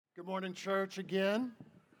Good morning, church, again.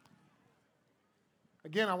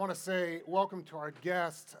 I want to say welcome to our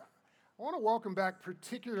guests. I want to welcome back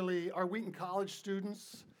particularly our Wheaton College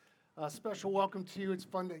students. A special welcome to you. It's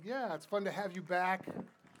fun to have you back.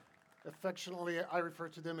 Affectionately, I refer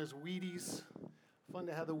to them as Wheaties. Fun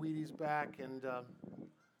to have the Wheaties back and to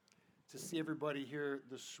see everybody here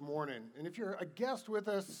this morning. And if you're a guest with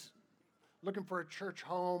us, looking for a church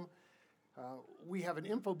home, we have an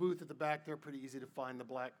info booth at the back there, pretty easy to find, the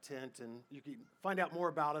black tent, and you can find out more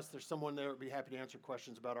about us. There's someone there who would be happy to answer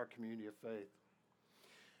questions about our community of faith.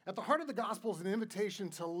 At the heart of the gospel is an invitation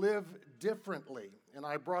to live differently, and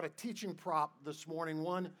I brought a teaching prop this morning,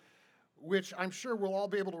 one which I'm sure we'll all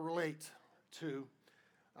be able to relate to.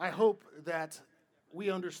 I hope that we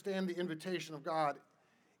understand the invitation of God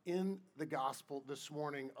in the gospel this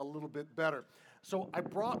morning a little bit better. So I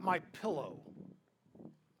brought my pillow.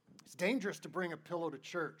 It's dangerous to bring a pillow to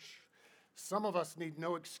church. Some of us need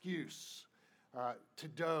no excuse to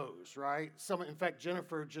doze, right? In fact,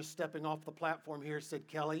 Jennifer, just stepping off the platform here, said,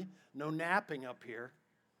 Kelly, no napping up here.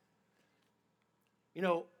 You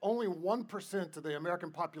know, only 1% of the American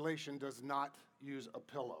population does not use a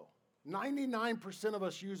pillow. 99% of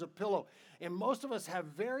us use a pillow, and most of us have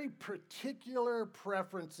very particular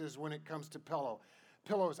preferences when it comes to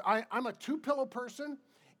pillows. I'm a two-pillow person,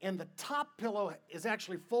 and the top pillow is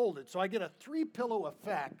actually folded, so I get a three-pillow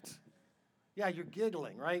effect. Yeah, you're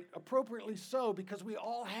giggling, right? Appropriately so, because we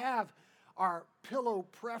all have our pillow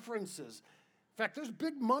preferences. In fact, there's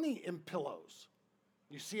big money in pillows.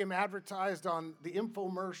 You see them advertised on the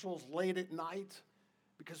infomercials late at night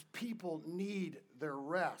because people need their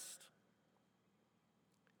rest.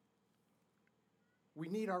 We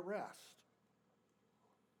need our rest.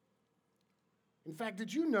 In fact,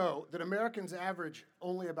 did you know that Americans average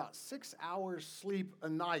only about 6 hours sleep a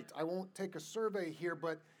night? I won't take a survey here,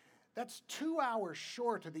 but that's 2 hours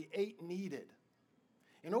short of the 8 needed.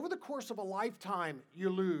 And over the course of a lifetime,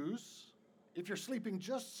 if you're sleeping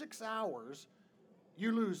just 6 hours,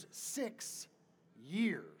 you lose 6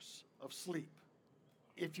 years of sleep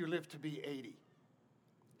if you live to be 80.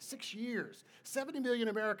 6 years. 70 million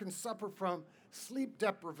Americans suffer from sleep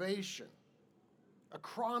deprivation, a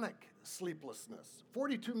chronic sleeplessness.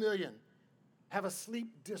 42 million have a sleep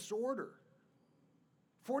disorder.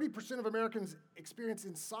 40% of Americans experience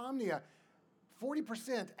insomnia,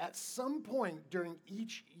 40% at some point during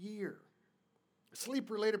each year.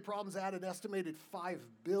 Sleep-related problems add an estimated $5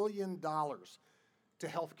 billion to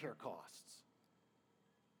healthcare costs.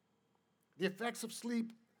 The effects of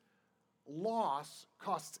sleep loss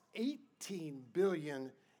costs $18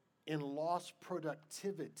 billion in lost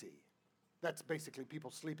productivity. That's basically people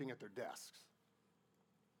sleeping at their desks.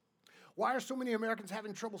 Why are so many Americans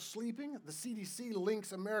having trouble sleeping? The CDC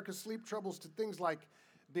links America's sleep troubles to things like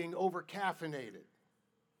being over-caffeinated,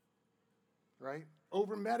 right?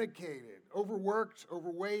 Over-medicated, overworked,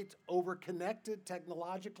 overweight, over-connected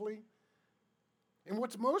technologically. And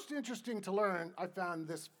what's most interesting to learn, I found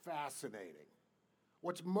this fascinating.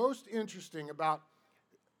 What's most interesting about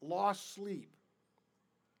lost sleep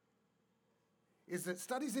is that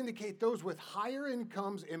studies indicate those with higher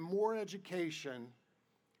incomes and more education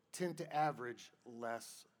tend to average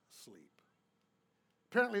less sleep.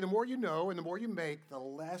 Apparently, the more you know and the more you make, the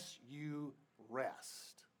less you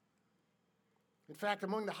rest. In fact,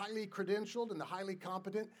 among the highly credentialed and the highly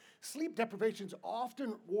competent, sleep deprivation is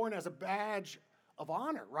often worn as a badge of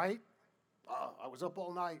honor, right? I was up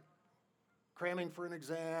all night cramming for an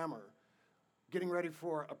exam or getting ready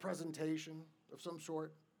for a presentation of some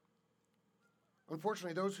sort.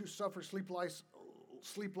 Unfortunately, those who suffer sleep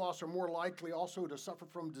loss are more likely also to suffer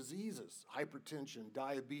from diseases, hypertension,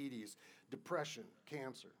 diabetes, depression,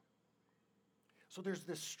 cancer. So there's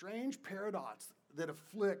this strange paradox that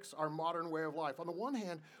afflicts our modern way of life. On the one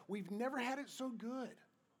hand, we've never had it so good.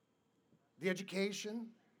 The education,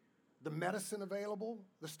 the medicine available,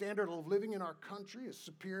 the standard of living in our country is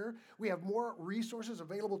superior. We have more resources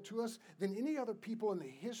available to us than any other people in the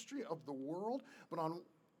history of the world. But on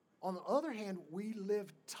the other hand, we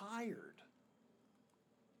live tired.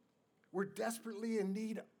 We're desperately in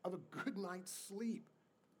need of a good night's sleep.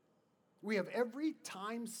 We have every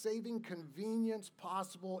time-saving convenience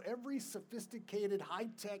possible, every sophisticated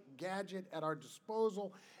high-tech gadget at our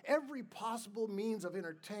disposal, every possible means of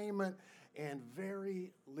entertainment, and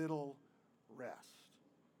very little rest.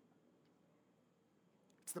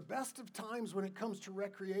 It's the best of times when it comes to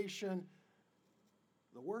recreation,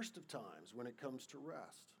 the worst of times when it comes to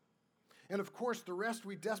rest. And of course, the rest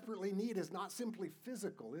we desperately need is not simply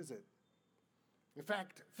physical, is it? In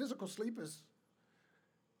fact, physical sleep is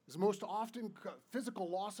Physical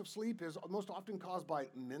loss of sleep is most often caused by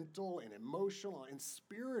mental and emotional and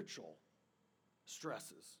spiritual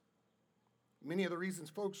stresses. Many of the reasons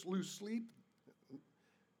folks lose sleep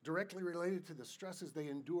directly related to the stresses they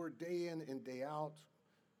endure day in and day out: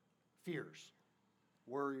 fears,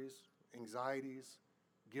 worries, anxieties,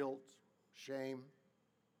 guilt, shame.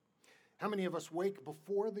 How many of us wake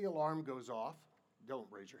before the alarm goes off? Don't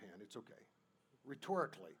raise your hand, it's okay.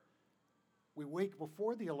 Rhetorically, we wake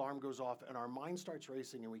before the alarm goes off and our mind starts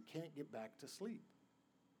racing and we can't get back to sleep.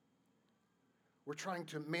 We're trying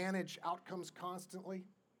to manage outcomes constantly.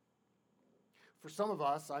 For some of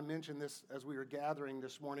us, I mentioned this as we were gathering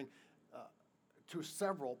this morning, to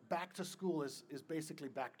several, back to school is basically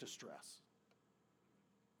back to stress.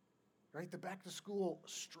 Right? The back to school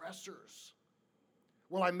stressors.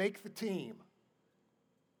 Will I make the team?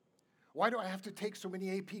 Why do I have to take so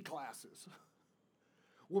many AP classes?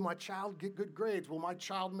 Will my child get good grades? Will my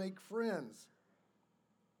child make friends?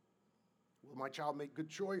 Will my child make good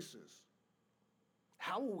choices?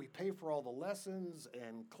 How will we pay for all the lessons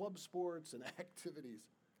and club sports and activities?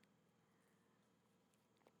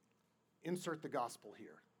 Insert the gospel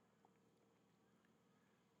here.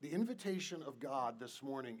 The invitation of God this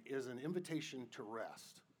morning is an invitation to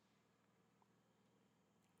rest.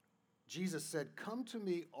 Jesus said, "Come to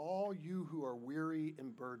me, all you who are weary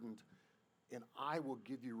and burdened, and I will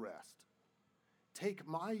give you rest. Take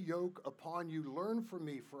my yoke upon you, learn from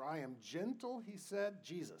me, for I am gentle," he said.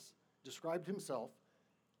 Jesus described himself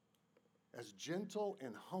as gentle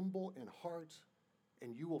and humble in heart,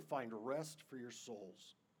 and you will find rest for your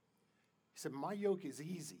souls. He said, my yoke is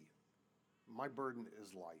easy, my burden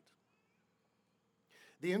is light.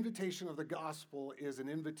 The invitation of the gospel is an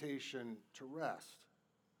invitation to rest.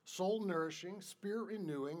 Soul-nourishing,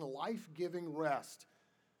 spirit-renewing, life-giving rest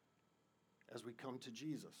as we come to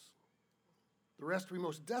Jesus. The rest we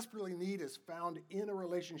most desperately need is found in a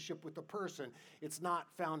relationship with the person. It's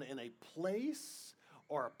not found in a place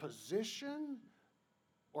or a position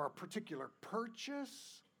or a particular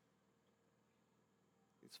purchase.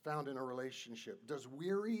 It's found in a relationship. Does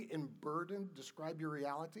weary and burdened describe your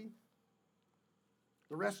reality?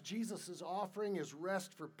 The rest Jesus is offering is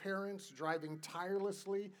rest for parents driving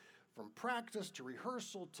tirelessly from practice to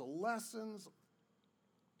rehearsal to lessons.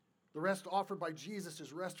 The rest offered by Jesus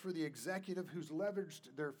is rest for the executive who's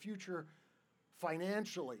leveraged their future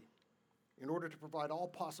financially in order to provide all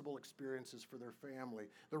possible experiences for their family.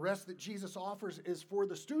 The rest that Jesus offers is for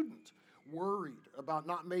the student worried about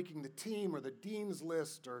not making the team or the dean's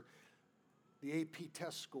list or the AP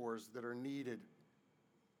test scores that are needed.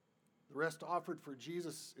 The rest offered for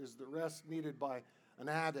Jesus is the rest needed by an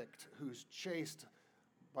addict who's chased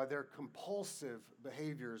by their compulsive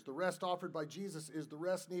behaviors. The rest offered by Jesus is the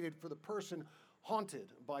rest needed for the person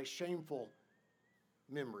haunted by shameful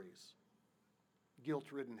memories,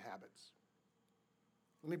 guilt-ridden habits.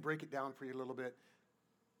 Let me break it down for you a little bit.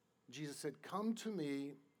 Jesus said, "Come to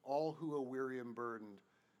me, all who are weary and burdened,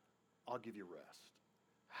 I'll give you rest."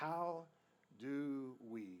 How do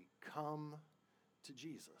we come to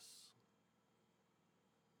Jesus?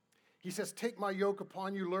 He says, "Take my yoke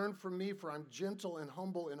upon you, learn from me, for I'm gentle and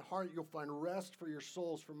humble in heart. You'll find rest for your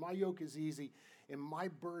souls, for my yoke is easy and my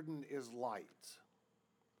burden is light."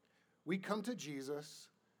 We come to Jesus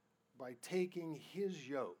by taking his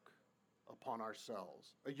yoke upon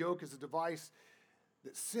ourselves. A yoke is a device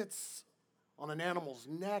that sits on an animal's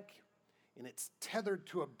neck and it's tethered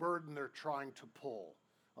to a burden they're trying to pull,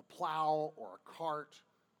 a plow or a cart,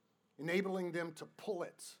 enabling them to pull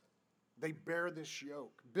it. They bear this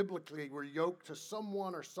yoke. Biblically, we're yoked to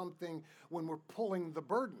someone or something when we're pulling the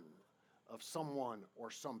burden of someone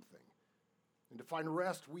or something. And to find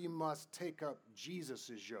rest, we must take up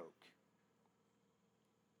Jesus' yoke.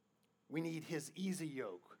 We need his easy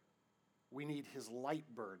yoke. We need his light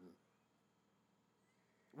burden.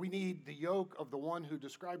 We need the yoke of the one who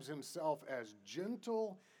describes himself as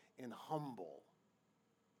gentle and humble.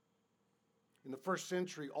 In the first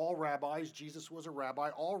century, all rabbis, Jesus was a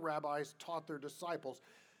rabbi, all rabbis taught their disciples.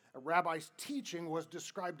 A rabbi's teaching was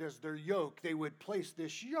described as their yoke. They would place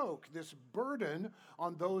this yoke, this burden,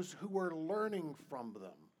 on those who were learning from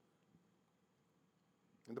them.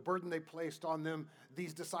 And the burden they placed on them,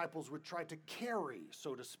 these disciples would try to carry,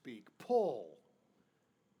 so to speak, pull.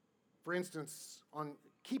 For instance, on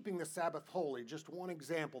keeping the Sabbath holy, just one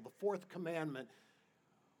example, the fourth commandment.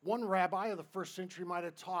 One rabbi of the first century might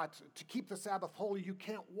have taught, to keep the Sabbath holy, you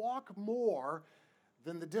can't walk more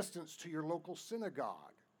than the distance to your local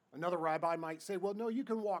synagogue. Another rabbi might say, well, no, you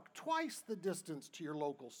can walk twice the distance to your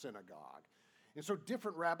local synagogue. And so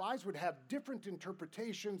different rabbis would have different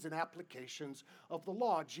interpretations and applications of the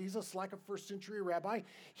law. Jesus, like a first century rabbi,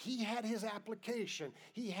 he had his application.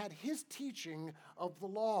 He had his teaching of the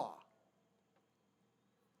law.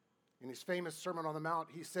 In his famous Sermon on the Mount,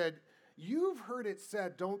 he said, "You've heard it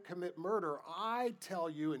said, don't commit murder. I tell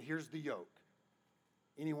you," and here's the yoke,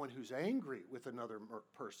 "anyone who's angry with another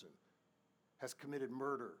person has committed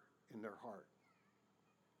murder in their heart."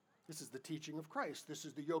 This is the teaching of Christ. This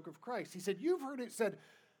is the yoke of Christ. He said, "You've heard it said,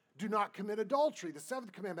 do not commit adultery, the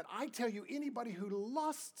seventh commandment. I tell you, anybody who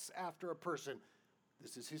lusts after a person,"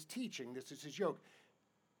 this is his teaching, this is his yoke,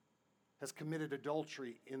 "has committed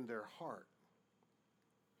adultery in their heart."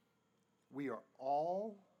 We are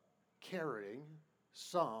all carrying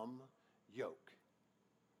some yoke.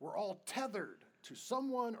 We're all tethered to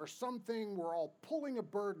someone or something. We're all pulling a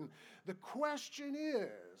burden. The question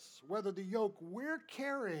is whether the yoke we're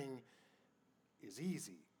carrying is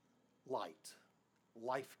easy, light,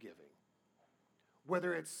 life-giving.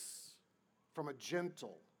 Whether it's from a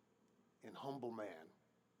gentle and humble man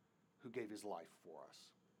who gave his life for us.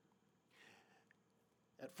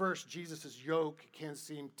 At first, Jesus' yoke can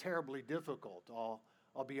seem terribly difficult.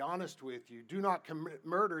 I'll be honest with you. Do not commit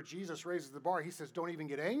murder. Jesus raises the bar. He says, don't even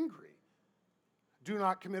get angry. Do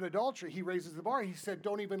not commit adultery. He raises the bar. He said,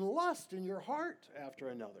 don't even lust in your heart after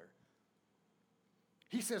another.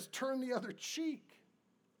 He says, turn the other cheek.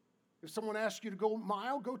 If someone asks you to go a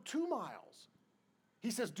mile, go 2 miles.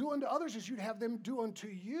 He says, do unto others as you'd have them do unto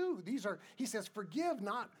you. He says, forgive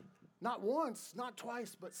not once, not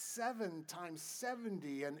twice, but 7 times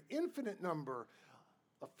 70, an infinite number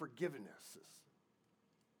of forgivenesses.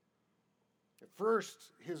 At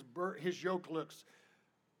first, his yoke looks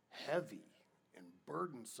heavy and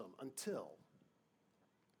burdensome until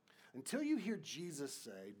you hear Jesus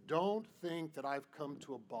say, "Don't think that I've come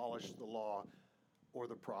to abolish the law or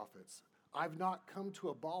the prophets. I've not come to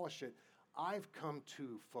abolish it. I've come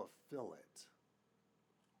to fulfill it."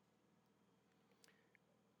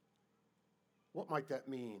 What might that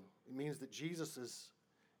mean? It means that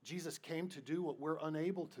Jesus came to do what we're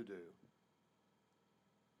unable to do.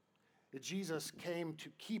 That Jesus came to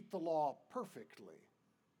keep the law perfectly,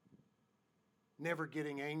 never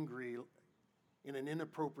getting angry in an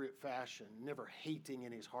inappropriate fashion, never hating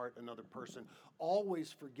in his heart another person,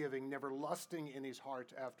 always forgiving, never lusting in his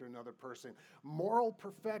heart after another person. Moral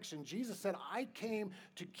perfection. Jesus said, "I came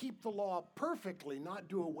to keep the law perfectly, not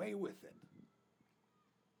do away with it."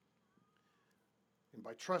 And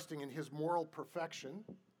by trusting in his moral perfection,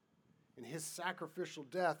 in his sacrificial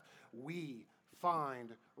death, we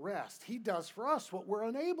find rest. He does for us what we're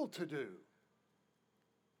unable to do.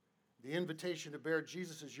 The invitation to bear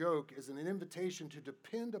Jesus' yoke is an invitation to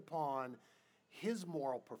depend upon his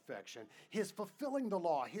moral perfection, his fulfilling the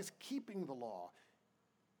law, his keeping the law.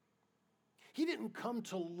 He didn't come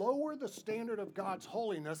to lower the standard of God's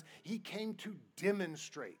holiness. He came to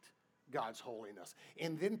demonstrate God's holiness,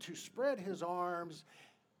 and then to spread his arms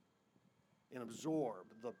and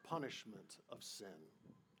absorb the punishment of sin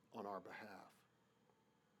on our behalf.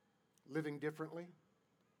 Living differently?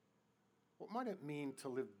 What might it mean to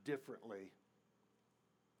live differently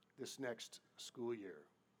this next school year?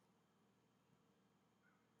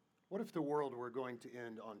 What if the world were going to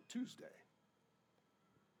end on Tuesday?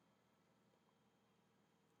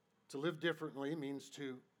 To live differently means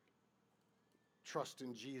to trust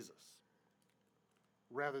in Jesus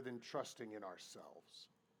rather than trusting in ourselves.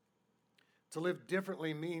 To live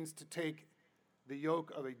differently means to take the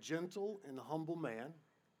yoke of a gentle and humble man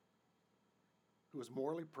who was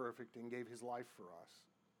morally perfect and gave his life for us.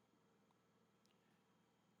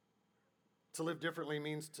 To live differently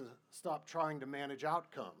means to stop trying to manage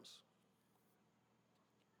outcomes.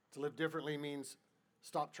 To live differently means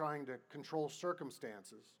stop trying to control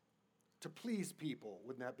circumstances, to please people.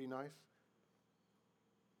 Wouldn't that be nice?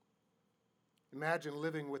 Imagine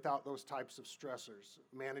living without those types of stressors,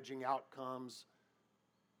 managing outcomes,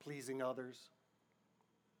 pleasing others.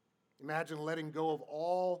 Imagine letting go of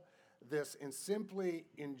all this and simply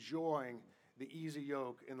enjoying the easy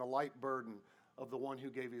yoke and the light burden of the one who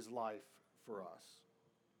gave his life for us.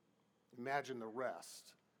 Imagine the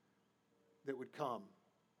rest that would come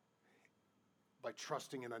by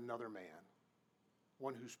trusting in another man,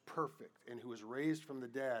 one who's perfect and who was raised from the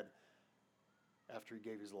dead after he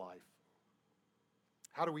gave his life.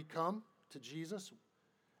 How do we come to Jesus?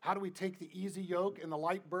 How do we take the easy yoke and the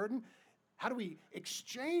light burden? How do we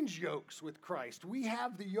exchange yokes with Christ? We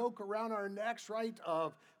have the yoke around our necks, right,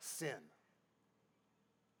 of sin.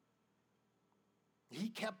 He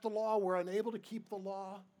kept the law. We're unable to keep the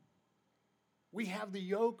law. We have the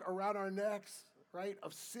yoke around our necks, right,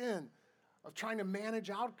 of sin, of trying to manage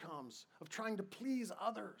outcomes, of trying to please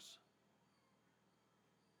others.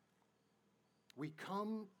 We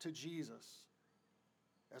come to Jesus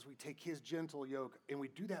as we take his gentle yoke, and we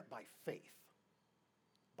do that by faith.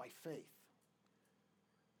 By faith.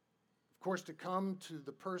 Of course, to come to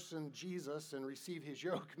the person Jesus and receive his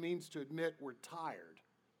yoke means to admit we're tired.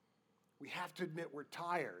 We have to admit we're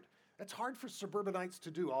tired. That's hard for suburbanites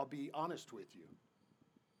to do, I'll be honest with you.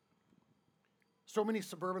 So many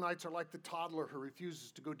suburbanites are like the toddler who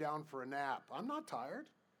refuses to go down for a nap. I'm not tired.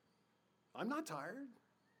 I'm not tired.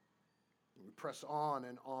 And we press on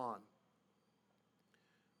and on.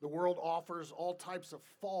 The world offers all types of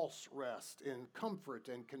false rest in comfort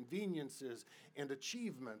and conveniences and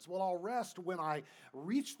achievements. Well, I'll rest when I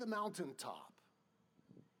reach the mountaintop.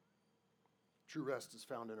 True rest is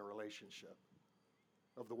found in a relationship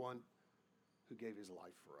of the one who gave his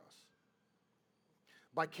life for us.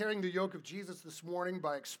 By carrying the yoke of Jesus this morning,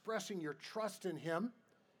 by expressing your trust in him,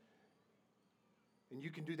 and you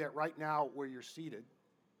can do that right now where you're seated,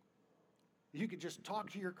 you could just talk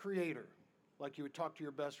to your Creator like you would talk to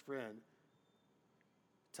your best friend.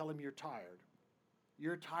 Tell him you're tired.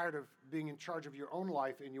 You're tired of being in charge of your own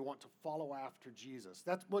life and you want to follow after Jesus.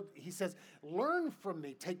 That's what he says. Learn from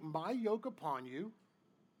me. Take my yoke upon you.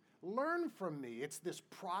 Learn from me. It's this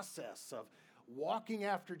process of walking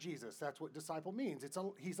after Jesus. That's what disciple means.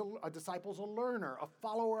 A disciple's a learner, a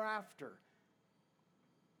follower after.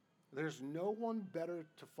 There's no one better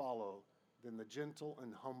to follow than the gentle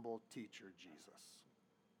and humble teacher, Jesus.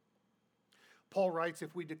 Paul writes,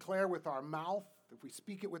 if we declare with our mouth, if we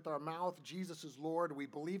speak it with our mouth, Jesus is Lord, we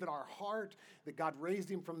believe in our heart that God raised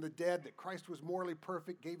him from the dead, that Christ was morally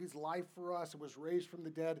perfect, gave his life for us, and was raised from the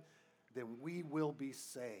dead, then we will be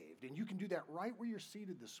saved. And you can do that right where you're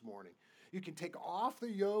seated this morning. You can take off the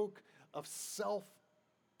yoke of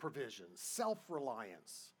self-provision,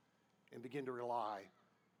 self-reliance, and begin to rely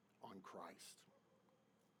on Christ.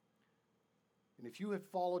 And if you have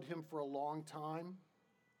followed him for a long time,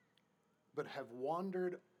 but have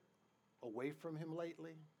wandered away from him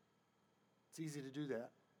lately, it's easy to do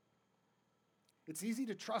that. It's easy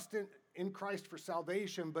to trust in Christ for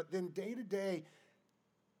salvation, but then day to day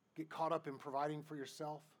get caught up in providing for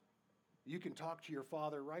yourself. You can talk to your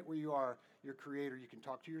Father right where you are, your Creator. You can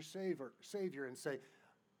talk to your Savior and say,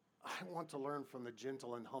 I want to learn from the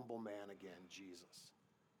gentle and humble man again, Jesus.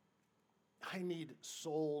 I need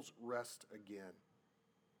soul's rest again.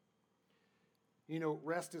 You know,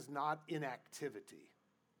 rest is not inactivity.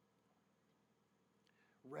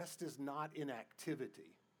 Rest is not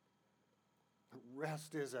inactivity.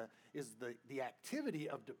 Rest is the activity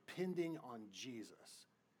of depending on Jesus.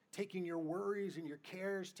 Taking your worries and your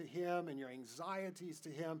cares to him and your anxieties to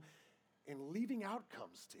him and leaving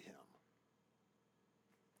outcomes to him.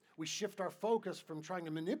 We shift our focus from trying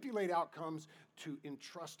to manipulate outcomes to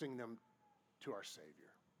entrusting them to our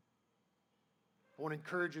Savior. I want to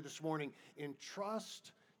encourage you this morning,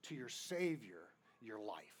 entrust to your Savior your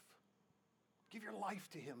life. Give your life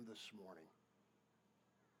to him this morning.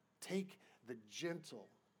 Take the gentle,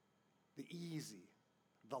 the easy,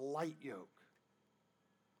 the light yoke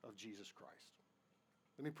of Jesus Christ.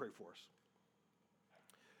 Let me pray for us.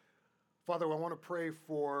 Father, I want to pray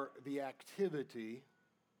for the activity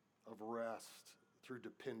of rest through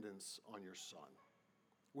dependence on your Son.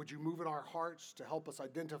 Would you move in our hearts to help us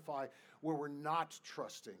identify where we're not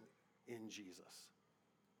trusting in Jesus?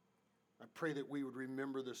 I pray that we would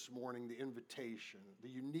remember this morning the invitation, the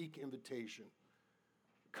unique invitation.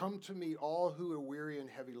 Come to me, all who are weary and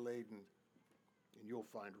heavy laden, and you'll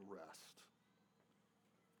find rest.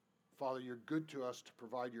 Father, you're good to us to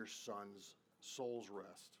provide your Son's soul's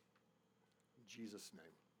rest. In Jesus'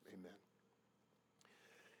 name, amen.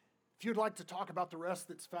 If you'd like to talk about the rest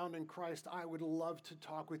that's found in Christ, I would love to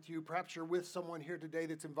talk with you. Perhaps you're with someone here today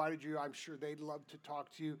that's invited you. I'm sure they'd love to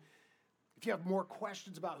talk to you. If you have more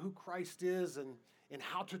questions about who Christ is and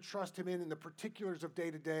how to trust him in the particulars of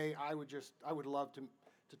day-to-day, I would love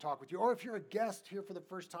to talk with you. Or if you're a guest here for the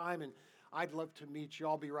first time and I'd love to meet you,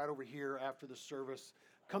 I'll be right over here after the service.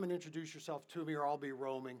 Come and introduce yourself to me or I'll be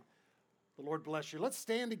roaming. The Lord bless you. Let's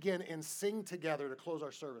stand again and sing together to close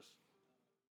our service.